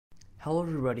Hello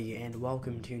everybody and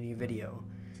welcome to a new video.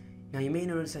 Now you may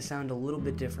notice I sound a little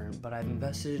bit different, but I've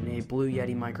invested in a Blue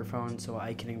Yeti microphone so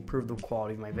I can improve the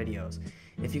quality of my videos.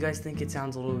 If you guys think it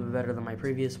sounds a little bit better than my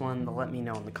previous one, then let me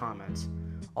know in the comments.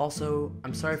 Also,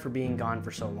 I'm sorry for being gone for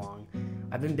so long.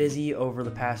 I've been busy over the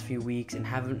past few weeks and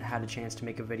haven't had a chance to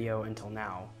make a video until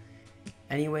now.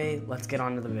 Anyway, let's get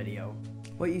on to the video.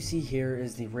 What you see here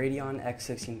is the Radeon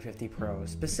X1650 Pro,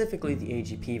 specifically the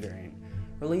AGP variant.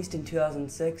 Released in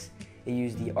 2006, it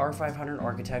used the R500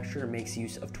 architecture and makes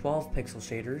use of 12 pixel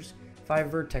shaders,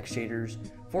 5 vertex shaders,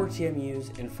 4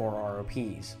 TMUs, and 4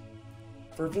 ROPs.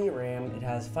 For VRAM, it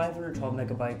has 512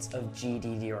 megabytes of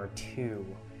GDDR2.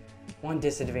 One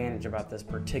disadvantage about this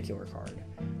particular card.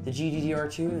 The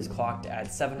GDDR2 is clocked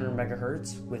at 700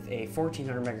 MHz with a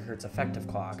 1400 MHz effective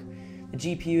clock. The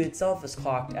GPU itself is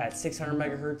clocked at 600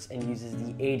 MHz and uses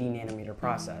the 80 nanometer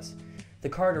process. The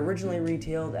card originally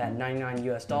retailed at $99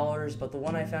 US, but the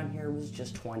one I found here was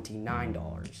just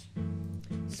 $29.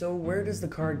 So where does the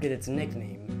card get its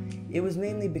nickname? It was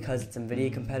mainly because its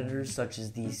NVIDIA competitors such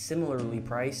as the similarly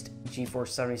priced GeForce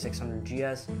 7600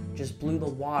 GS just blew the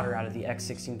water out of the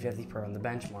X1650 Pro in the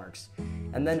benchmarks.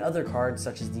 And then other cards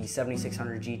such as the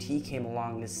 7600 GT came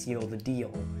along to seal the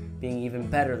deal, being even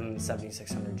better than the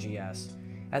 7600 GS.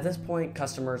 At this point,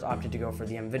 customers opted to go for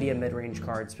the NVIDIA mid-range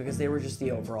cards because they were just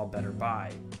the overall better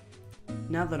buy.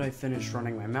 Now that I've finished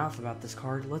running my mouth about this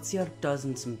card, let's see how it does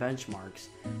in some benchmarks.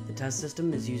 The test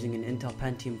system is using an Intel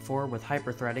Pentium 4 with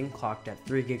hyperthreading clocked at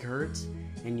 3 GHz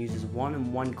and uses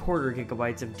 1 1/4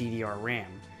 GB of DDR RAM.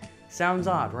 Sounds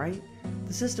odd, right?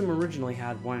 The system originally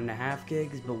had 1.5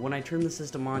 gigs, but when I turned the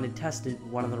system on and tested,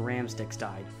 one of the RAM sticks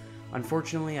died.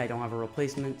 Unfortunately, I don't have a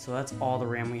replacement, so that's all the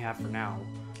RAM we have for now.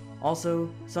 Also,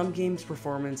 some games'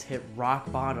 performance hit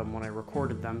rock bottom when I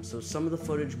recorded them, so some of the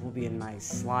footage will be a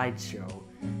nice slideshow.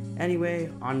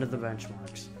 Anyway, on to the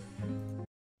benchmarks.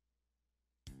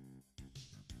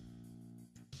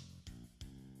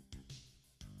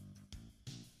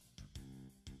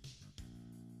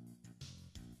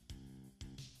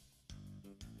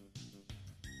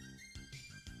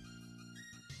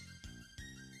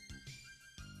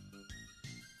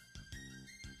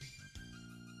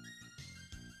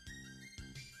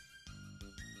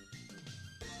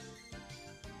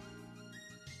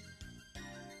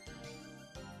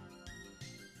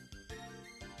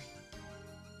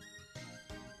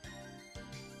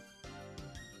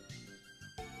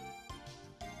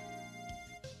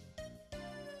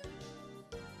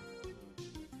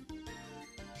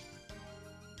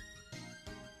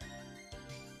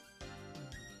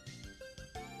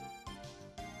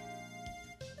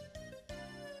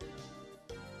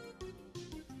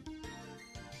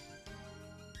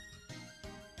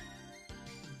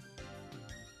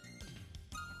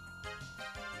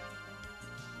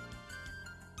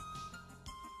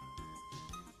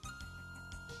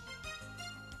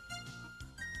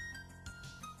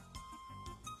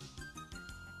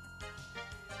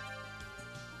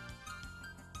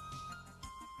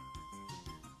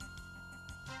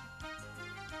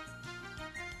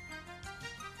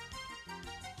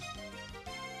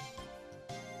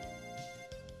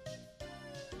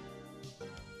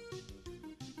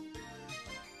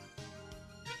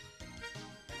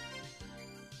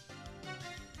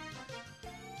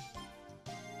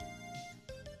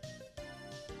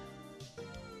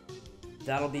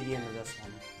 That'll be the end of this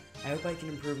one. I hope I can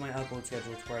improve my upload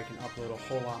schedule to where I can upload a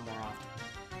whole lot more often.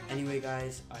 Anyway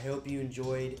guys, I hope you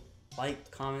enjoyed. Like,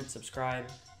 comment, subscribe,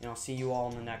 and I'll see you all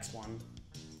in the next one.